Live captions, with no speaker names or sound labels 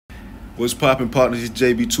What's poppin', partners? It's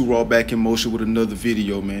JB2 Raw back in motion with another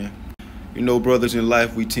video, man. You know, brothers, in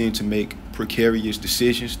life we tend to make precarious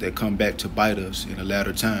decisions that come back to bite us in a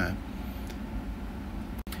latter time.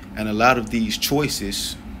 And a lot of these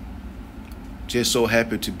choices just so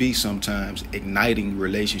happen to be sometimes igniting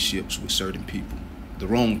relationships with certain people, the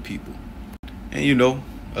wrong people. And you know,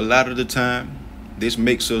 a lot of the time, this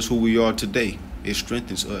makes us who we are today. It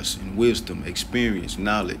strengthens us in wisdom, experience,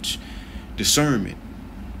 knowledge, discernment,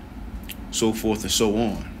 so forth and so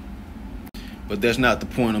on. But that's not the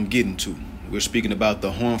point I'm getting to. We're speaking about the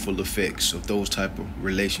harmful effects of those type of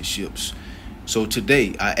relationships. So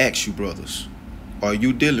today, I ask you, brothers, are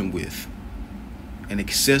you dealing with an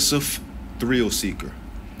excessive thrill seeker?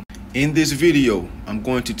 In this video, I'm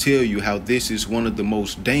going to tell you how this is one of the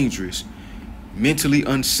most dangerous, mentally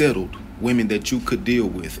unsettled women that you could deal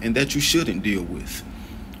with and that you shouldn't deal with.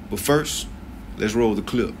 But first, let's roll the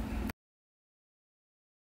clip.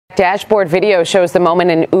 Dashboard video shows the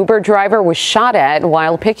moment an Uber driver was shot at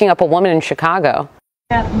while picking up a woman in Chicago.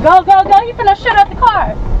 Yeah. Go, you finna shoot up the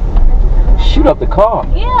car. Shoot up the car?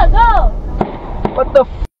 Yeah, go. What the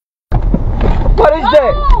What is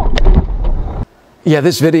that? Yeah,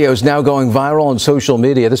 this video is now going viral on social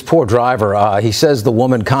media. This poor driver, he says the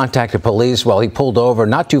woman contacted police while he pulled over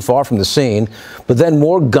not too far from the scene, but then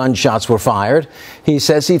more gunshots were fired. He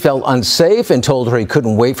says he felt unsafe and told her he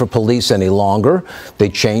couldn't wait for police any longer. They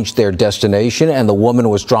changed their destination and the woman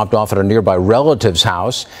was dropped off at a nearby relative's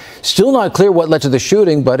house. Still not clear what led to the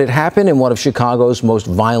shooting, but it happened in one of Chicago's most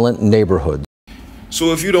violent neighborhoods.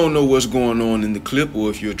 So if you don't know what's going on in the clip, or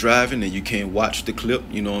if you're driving and you can't watch the clip,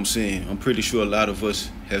 you know what I'm saying? I'm pretty sure a lot of us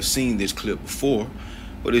have seen this clip before,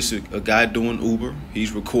 but it's a guy doing Uber.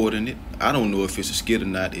 He's recording it. I don't know if it's a skit or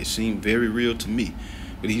not. It seemed very real to me,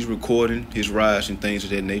 but he's recording his rides and things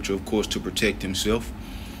of that nature, of course, to protect himself.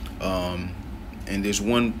 And this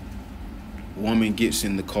one woman gets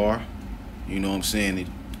in the car, you know what I'm saying?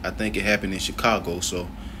 I think it happened in Chicago, so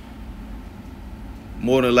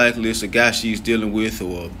more than likely it's a guy she's dealing with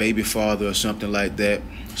or a baby father or something like that.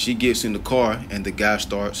 She gets in the car and the guy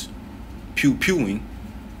starts pew-pewing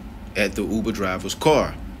at the Uber driver's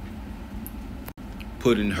car,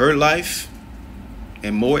 putting her life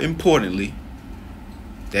and, more importantly,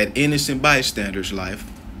 that innocent bystander's life,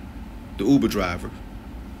 the Uber driver,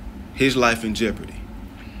 his life in jeopardy.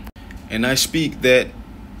 And I speak that,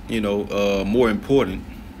 you know, more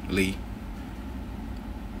importantly,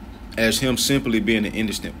 as him simply being an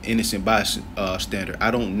innocent bystander. I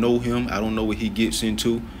don't know him. I don't know what he gets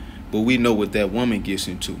into, but we know what that woman gets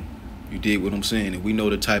into. You dig what I'm saying? And we know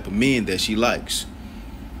the type of men that she likes.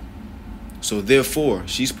 So therefore,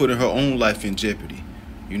 she's putting her own life in jeopardy.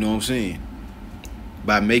 You know what I'm saying?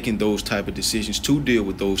 By making those type of decisions to deal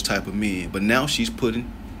with those type of men. But now she's putting,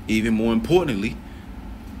 even more importantly,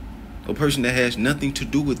 a person that has nothing to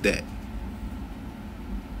do with that.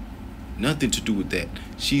 Nothing to do with that.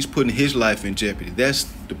 She's putting his life in jeopardy. That's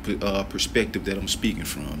the perspective that I'm speaking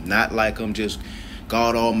from. Not like I'm just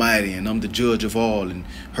God Almighty and I'm the judge of all and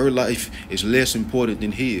her life is less important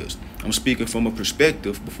than his. I'm speaking from a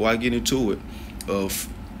perspective, before I get into it, of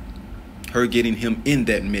her getting him in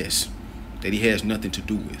that mess that he has nothing to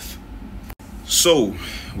do with. So,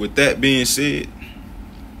 with that being said,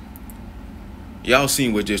 y'all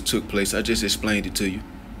seen what just took place. I just explained it to you.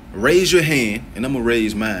 Raise your hand, and I'm going to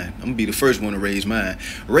raise mine. I'm going to be the first one to raise mine.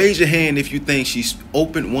 Raise your hand if you think she's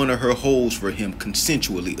opened one of her holes for him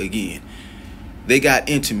consensually again. They got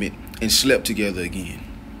intimate and slept together again.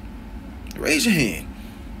 Raise your hand.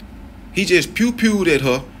 He just pew-pewed at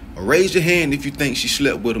her. Raise your hand if you think she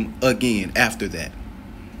slept with him again after that.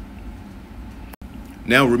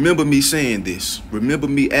 Now, remember me saying this. Remember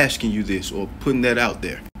me asking you this or putting that out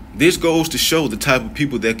there. This goes to show the type of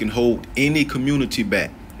people that can hold any community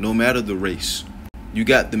back, no matter the race. You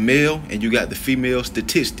got the male and you got the female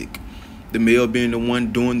statistic. The male being the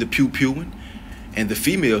one doing the pew-pewing, and the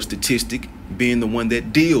female statistic being the one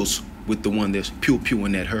that deals with the one that's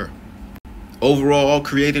pew-pewing at her. Overall,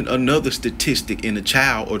 creating another statistic in a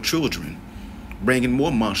child or children, bringing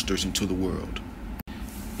more monsters into the world.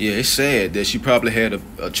 Yeah, it's sad that she probably had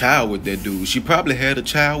a child with that dude. She probably had a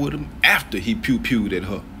child with him after he pew-pewed at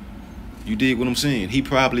her. You dig what I'm saying? He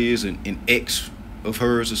probably is an ex of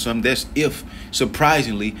hers or something. That's if,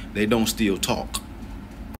 surprisingly, they don't still talk.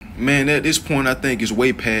 Man, at this point, I think it's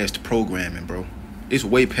way past programming, bro. It's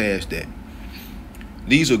way past that.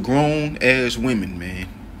 These are grown-ass women, man.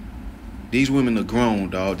 These women are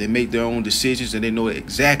grown, dog. They make their own decisions and they know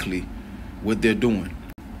exactly what they're doing.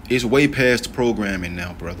 It's way past programming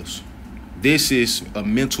now, brothers. This is a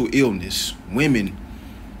mental illness. Women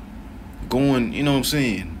going, you know what I'm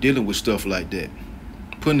saying, dealing with stuff like that.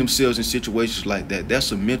 putting themselves in situations like that.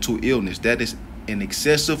 That's a mental illness. That is an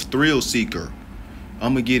excessive thrill seeker.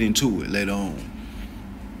 I'm going to get into it later on.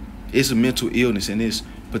 It's a mental illness, and it's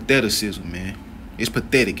patheticism, man. It's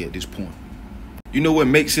pathetic at this point. You know what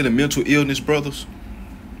makes it a mental illness, brothers?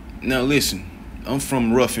 Now listen, I'm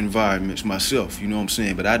from rough environments myself, you know what I'm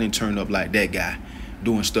saying? But I didn't turn up like that guy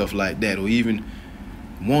doing stuff like that, or even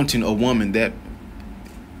wanting a woman that,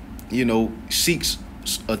 you know, seeks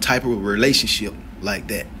a type of relationship like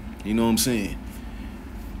that. You know what I'm saying?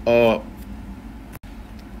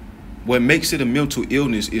 What makes it a mental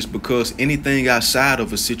illness is because anything outside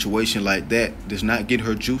of a situation like that does not get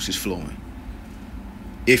her juices flowing.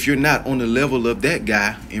 If you're not on the level of that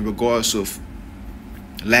guy in regards of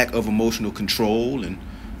lack of emotional control and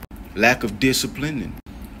lack of discipline and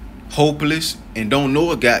hopeless and don't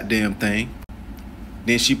know a goddamn thing,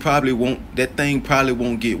 then that thing probably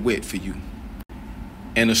won't get wet for you.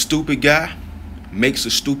 And a stupid guy makes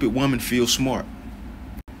a stupid woman feel smart.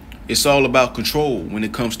 It's all about control when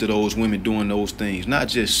it comes to those women doing those things. Not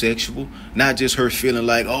just sexual, not just her feeling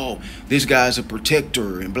like, oh, this guy's a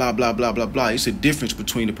protector and blah, blah, blah, blah, blah. It's a difference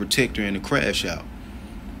between a protector and a crash out.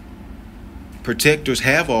 Protectors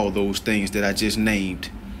have all those things that I just named.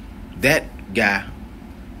 That guy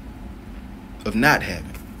of not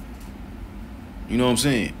having. You know what I'm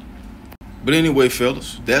saying? But anyway,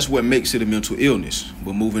 fellas, that's what makes it a mental illness.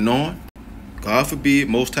 But moving on. God forbid,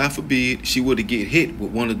 most high forbid, she were to get hit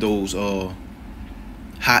with one of those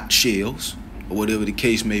hot shells or whatever the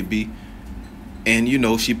case may be. And, you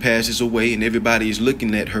know, she passes away and everybody is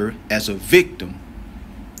looking at her as a victim.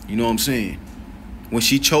 You know what I'm saying? When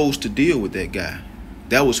she chose to deal with that guy,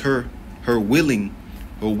 that was her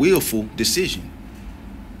willful decision.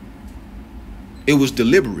 It was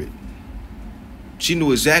deliberate. She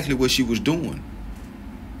knew exactly what she was doing.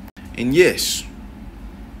 And yes,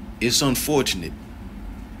 it's unfortunate,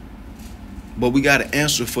 but we got to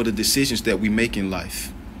answer for the decisions that we make in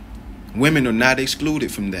life. Women are not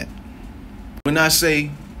excluded from that. When I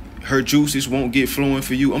say her juices won't get flowing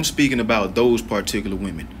for you, I'm speaking about those particular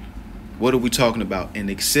women. What are we talking about?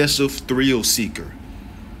 An excessive thrill seeker.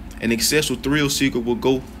 An excessive thrill seeker will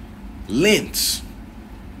go lengths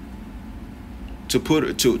to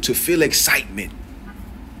feel excitement,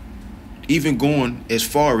 even going as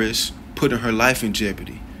far as putting her life in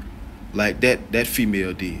jeopardy. Like that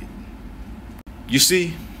female did. You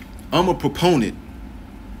see, I'm a proponent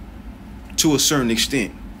to a certain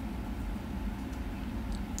extent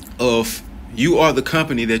of you are the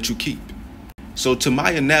company that you keep. So to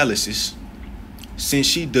my analysis, since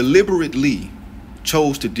she deliberately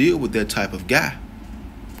chose to deal with that type of guy,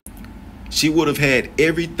 she would have had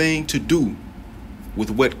everything to do with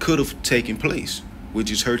what could have taken place,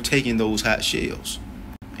 which is her taking those hot shells.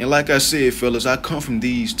 And like I said, fellas, I come from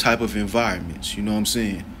these type of environments, you know what I'm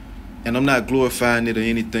saying? And I'm not glorifying it or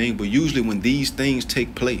anything, but usually when these things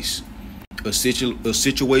take place, a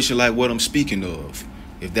situation like what I'm speaking of,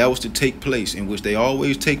 if that was to take place, in which they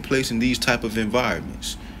always take place in these type of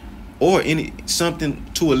environments, or something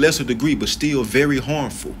to a lesser degree, but still very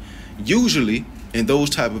harmful, usually in those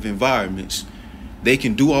type of environments, they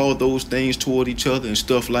can do all those things toward each other and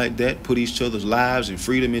stuff like that, put each other's lives and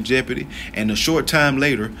freedom in jeopardy, and a short time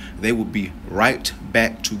later, they will be right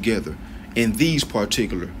back together in these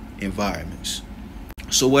particular environments.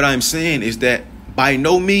 So what I'm saying is that by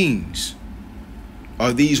no means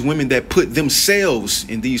are these women that put themselves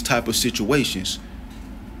in these type of situations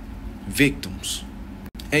victims.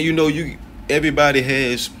 And you know, everybody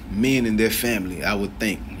has men in their family, I would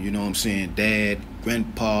think, you know what I'm saying? Dad,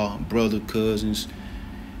 grandpa, brother, cousins,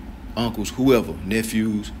 uncles, whoever,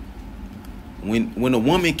 nephews. When a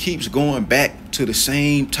woman keeps going back to the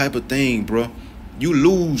same type of thing, bro, you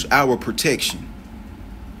lose our protection.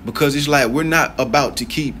 Because it's like we're not about to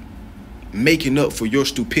keep making up for your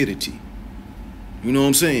stupidity. You know what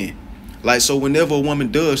I'm saying? Like, so whenever a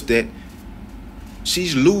woman does that,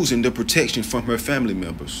 she's losing the protection from her family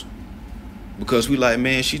members. Because we like,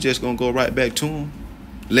 man, she just gonna go right back to him.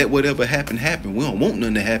 Let whatever happen, happen. We don't want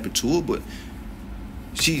nothing to happen to her, but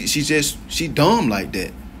she dumb like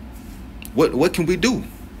that. What can we do?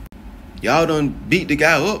 Y'all done beat the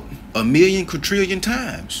guy up 1,000,000 quadrillion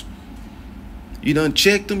times. You done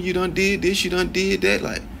checked him, you done did this, you done did that.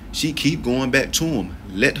 Like, she keep going back to him.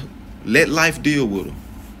 Let life deal with her.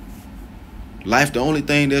 Life the only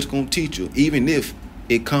thing that's gonna teach her, even if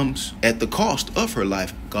it comes at the cost of her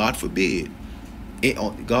life. God forbid.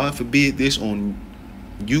 God forbid this on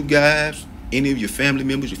you guys, any of your family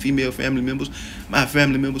members, your female family members, my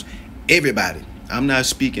family members, everybody. I'm not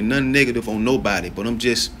speaking nothing negative on nobody, but I'm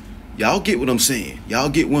just, y'all get what I'm saying. Y'all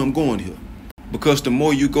get where I'm going here. Because the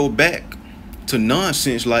more you go back to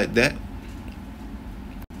nonsense like that,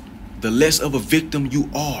 the less of a victim you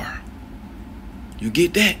are. You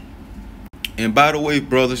get that? And by the way,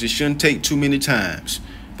 brothers, it shouldn't take too many times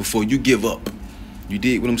before you give up. You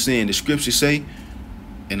dig what I'm saying? The scriptures say,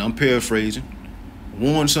 and I'm paraphrasing,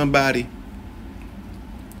 warn somebody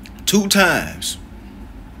 2 times.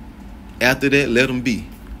 After that, let them be.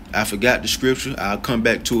 I forgot the scripture. I'll come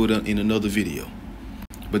back to it in another video.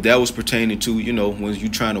 But that was pertaining to, you know, when you're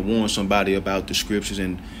trying to warn somebody about the scriptures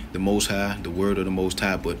and the Most High, the word of the Most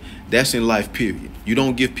High. But that's in life, period. You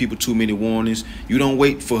don't give people too many warnings. You don't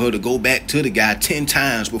wait for her to go back to the guy 10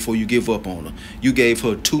 times before you give up on her. You gave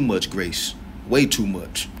her too much grace. Way too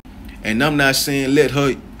much. And I'm not saying let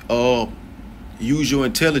her use your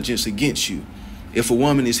intelligence against you. If a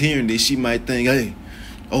woman is hearing this, she might think, hey,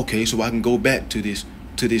 okay, so I can go back to this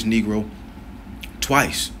Negro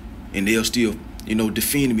twice and they'll still, you know,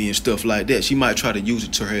 defend me and stuff like that. She might try to use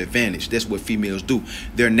it to her advantage. That's what females do.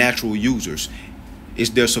 They're natural users.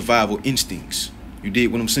 It's their survival instincts. You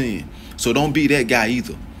dig what I'm saying? So don't be that guy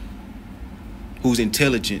either, whose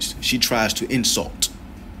intelligence she tries to insult.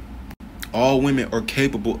 All women are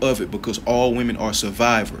capable of it because all women are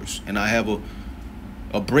survivors. And I have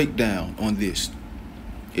a breakdown on this.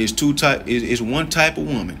 It's one type of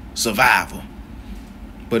woman, survivor.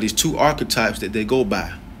 But it's 2 archetypes that they go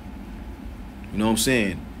by. You know what I'm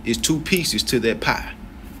saying? It's 2 pieces to that pie.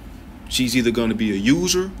 She's either going to be a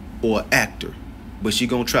user or an actor. But she's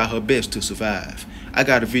going to try her best to survive. I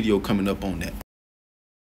got a video coming up on that.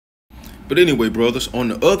 But anyway, brothers, on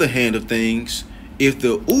the other hand of things, if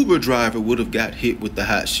the Uber driver would have got hit with the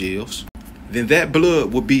hot shells, then that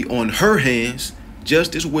blood would be on her hands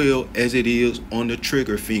just as well as it is on the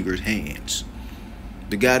trigger finger's hands.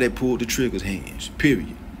 The guy that pulled the trigger's hands,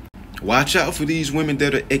 period. Watch out for these women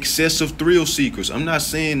that are excessive thrill seekers. I'm not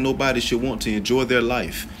saying nobody should want to enjoy their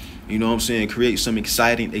life. You know what I'm saying? Create some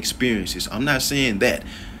exciting experiences. I'm not saying that.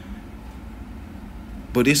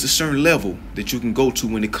 But it's a certain level that you can go to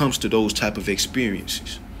when it comes to those type of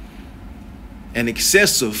experiences. An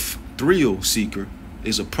excessive thrill seeker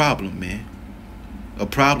is a problem, man. A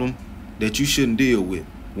problem that you shouldn't deal with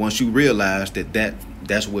once you realize that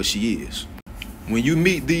that's what she is. When you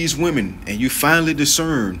meet these women and you finally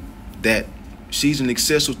discern that she's an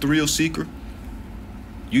excessive thrill seeker,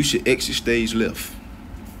 you should exit stage left.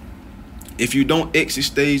 If you don't exit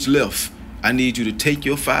stage left, I need you to take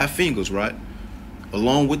your 5 fingers, right,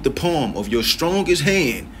 along with the palm of your strongest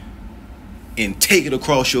hand, and take it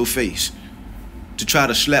across your face to try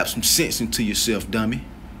to slap some sense into yourself, dummy.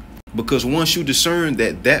 Because once you discern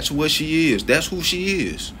that that's what she is, that's who she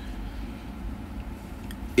is,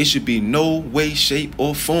 it should be no way, shape,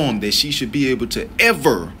 or form that she should be able to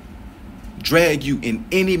ever drag you in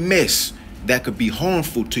any mess that could be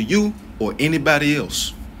harmful to you or anybody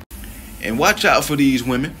else. And watch out for these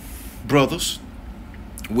women, brothers,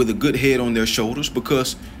 with a good head on their shoulders,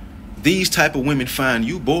 because these type of women find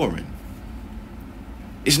you boring.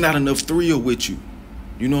 It's not enough thrill with you.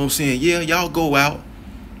 You know what I'm saying? Yeah, y'all go out,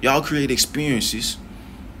 y'all create experiences,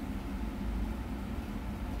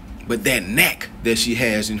 but that knack that she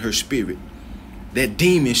has in her spirit, that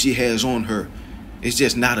demon she has on her, it's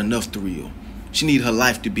just not enough thrill. She need her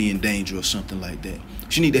life to be in danger or something like that.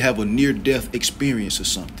 She need to have a near-death experience or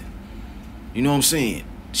something. You know what I'm saying?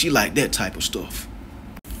 She like that type of stuff.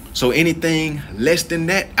 So anything less than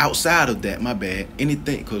that, outside of that, my bad,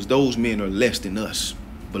 anything, because those men are less than us,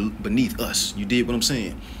 beneath us. You dig what I'm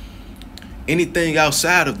saying? Anything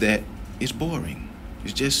outside of that is boring.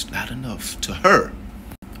 It's just not enough to her.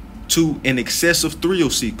 To an excessive thrill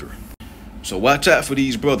seeker. So watch out for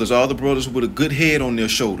these brothers, all the brothers with a good head on their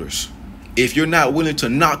shoulders. If you're not willing to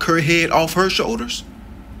knock her head off her shoulders,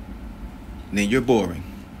 then you're boring.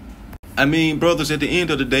 I mean, brothers, at the end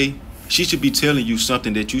of the day, she should be telling you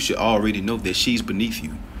something that you should already know, that she's beneath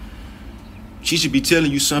you. She should be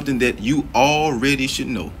telling you something that you already should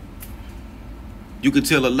know. You could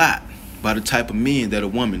tell a lot by the type of men that a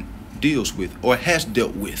woman deals with or has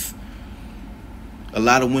dealt with. A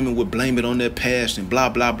lot of women would blame it on their past and blah,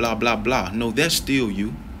 blah, blah, blah, blah. No, that's still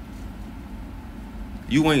you.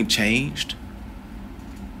 You ain't changed.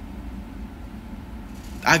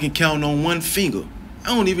 I can count on 1 finger.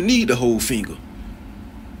 I don't even need the whole finger,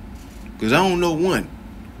 because I don't know one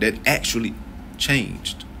that actually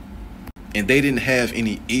changed. And they didn't have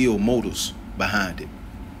any ill motives behind it.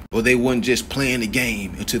 Or they wasn't just playing the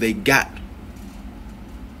game until they got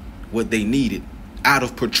what they needed out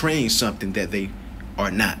of portraying something that they are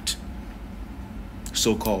not.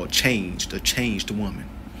 So-called changed, a changed woman.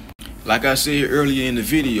 Like I said earlier in the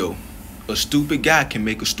video, a stupid guy can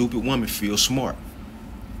make a stupid woman feel smart.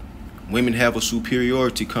 Women have a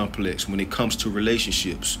superiority complex when it comes to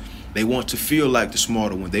relationships. They want to feel like the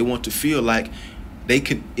smarter one. They want to feel like they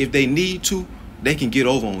can, if they need to, they can get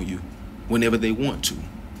over on you whenever they want to.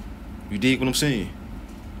 You dig what I'm saying?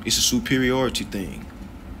 It's a superiority thing.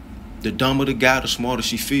 The dumber the guy, the smarter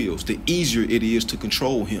she feels. The easier it is to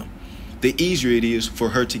control him. The easier it is for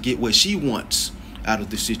her to get what she wants out of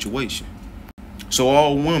the situation. So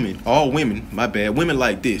all women, my bad, women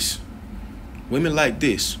like this,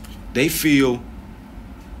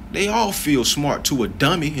 they all feel smart to a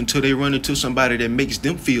dummy until they run into somebody that makes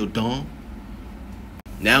them feel dumb.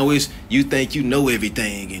 Now it's, you think you know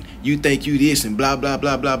everything and you think you this and blah, blah,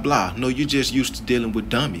 blah, blah, blah. No, you're just used to dealing with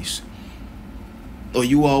dummies. Or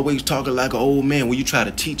you always talking like an old man when you try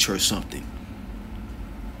to teach her something.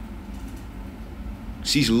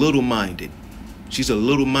 She's little-minded. She's a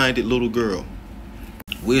little-minded little girl.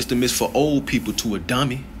 Wisdom is for old people to a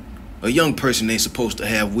dummy. A young person ain't supposed to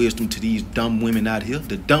have wisdom to these dumb women out here.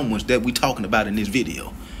 The dumb ones that we talking about in this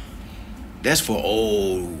video. That's for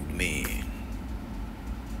old men.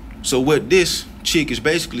 So what this chick is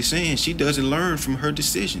basically saying, she doesn't learn from her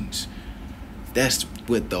decisions. That's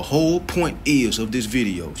what the whole point is of this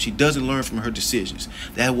video. She doesn't learn from her decisions.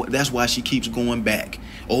 That's why she keeps going back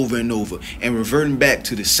over and over and reverting back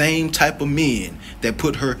to the same type of men that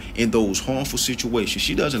put her in those harmful situations.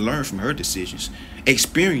 She doesn't learn from her decisions.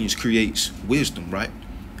 Experience creates wisdom, right?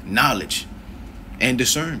 Knowledge and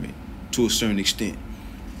discernment to a certain extent.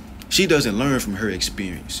 She doesn't learn from her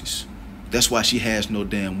experiences. That's why she has no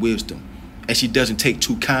damn wisdom. And she doesn't take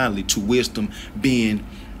too kindly to wisdom being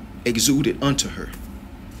exuded unto her,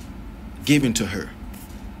 given to her,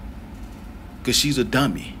 because she's a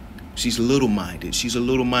dummy. She's little-minded. She's a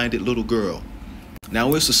little-minded little girl.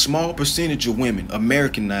 Now, it's a small percentage of women,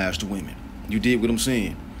 Americanized women. You dig what I'm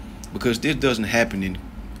saying? Because this doesn't happen in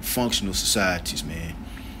functional societies, man.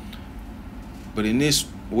 But in this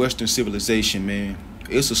Western civilization, man,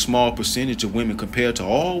 it's a small percentage of women compared to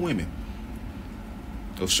all women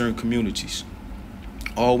of certain communities.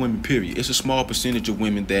 All women, period. It's a small percentage of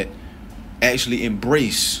women that actually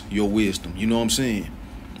embrace your wisdom. You know what I'm saying?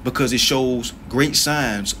 Because it shows great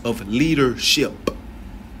signs of leadership.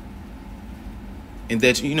 And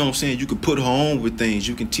that, you know what I'm saying, you can put her on with things.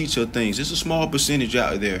 You can teach her things. There's a small percentage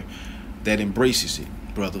out there that embraces it,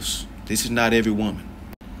 brothers. This is not every woman.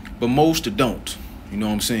 But most don't. You know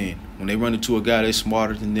what I'm saying? When they run into a guy that's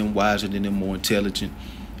smarter than them, wiser than them, more intelligent,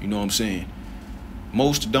 you know what I'm saying?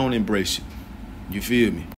 Most don't embrace it. You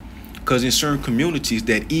feel me? Because in certain communities,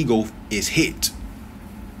 that ego is hit.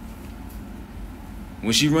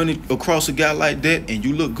 When she running across a guy like that and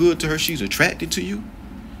you look good to her, she's attracted to you.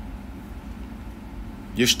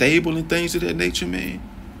 You're stable and things of that nature, man.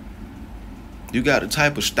 You got a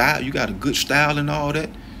type of style. You got a good style and all that.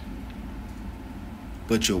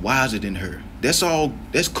 But you're wiser than her. That's all.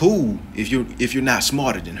 That's cool if you're not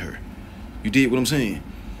smarter than her. You dig what I'm saying?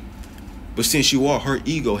 But since you are, her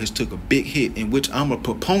ego has took a big hit, in which I'm a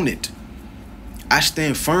proponent. I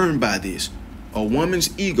stand firm by this. A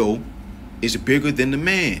woman's ego is bigger than the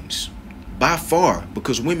man's. By far.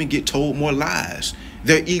 Because women get told more lies.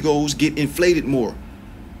 Their egos get inflated more.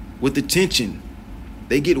 With attention.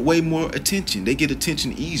 They get way more attention. They get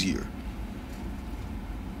attention easier.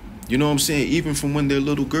 You know what I'm saying? Even from when they're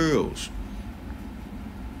little girls.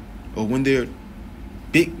 Or when they're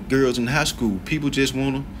big girls in high school. People just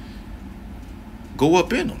want to go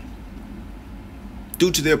up in them.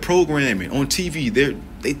 Due to their programming on TV,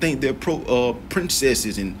 they think they're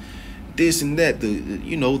princesses and this and that.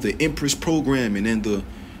 The Empress programming and the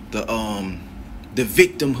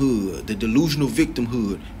victimhood, the delusional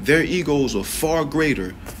victimhood. Their egos are far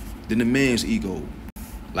greater than the man's ego.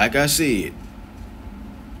 Like I said,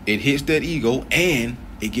 it hits that ego and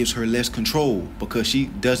it gives her less control because she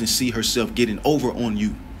doesn't see herself getting over on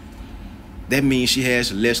you. That means she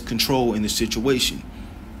has less control in the situation.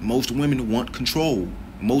 Most women want control.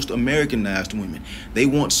 Most Americanized women, they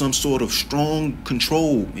want some sort of strong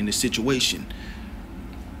control in the situation.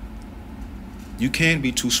 You can't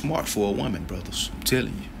be too smart for a woman, brothers. I'm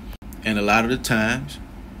telling you. And a lot of the times,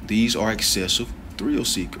 these are excessive thrill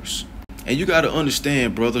seekers. And you got to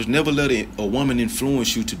understand, brothers, never let a woman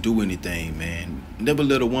influence you to do anything, man. Never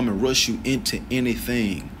let a woman rush you into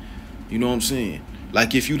anything. You know what I'm saying?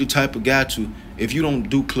 Like if you the type of guy if you don't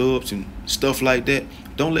do clubs and stuff like that,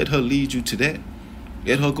 don't let her lead you to that.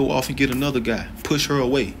 Let her go off and get another guy. Push her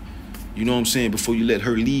away. You know what I'm saying? Before you let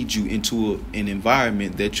her lead you into an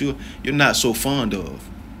environment that you're not so fond of.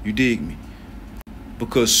 You dig me?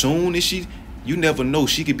 Because soon as you never know,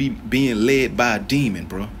 she could be being led by a demon,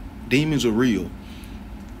 bro. Demons are real.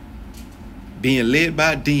 Being led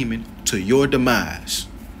by a demon to your demise.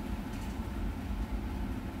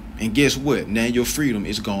 And guess what? Now your freedom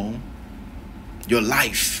is gone. Your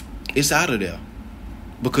life is out of there.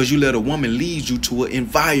 Because you let a woman lead you to an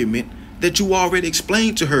environment that you already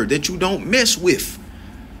explained to her that you don't mess with.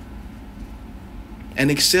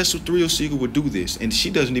 An excessive thrill seeker would do this. And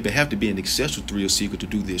she doesn't even have to be an excessive thrill seeker to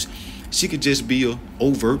do this. She could just be an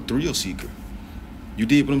overt thrill seeker. You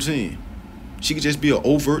dig what I'm saying? She could just be an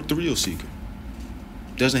overt thrill seeker.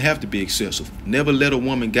 Doesn't have to be excessive. Never let a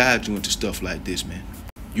woman guide you into stuff like this, man.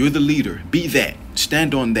 You're the leader. Be that.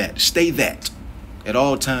 Stand on that. Stay that at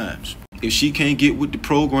all times. If she can't get with the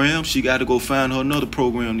program, she got to go find her another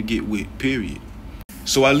program to get with, period.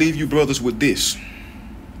 So I leave you brothers with this.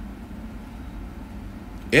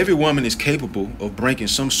 Every woman is capable of bringing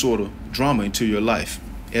some sort of drama into your life,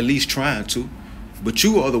 at least trying to, but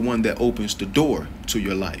you are the one that opens the door to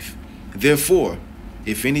your life. Therefore,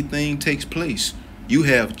 if anything takes place, you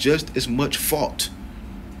have just as much fault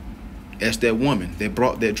as that woman that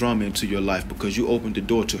brought that drama into your life because you opened the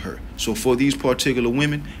door to her. So for these particular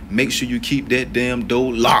women, make sure you keep that damn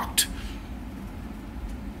door locked.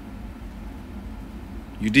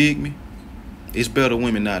 You dig me? It's better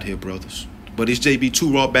women out here, brothers. But it's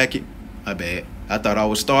JB2 Raw back in. My bad. I thought I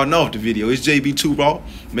was starting off the video. It's JB2 Raw.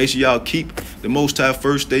 Make sure y'all keep the Most High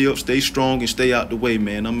first. Stay up, stay strong, and stay out the way,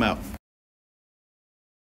 man. I'm out.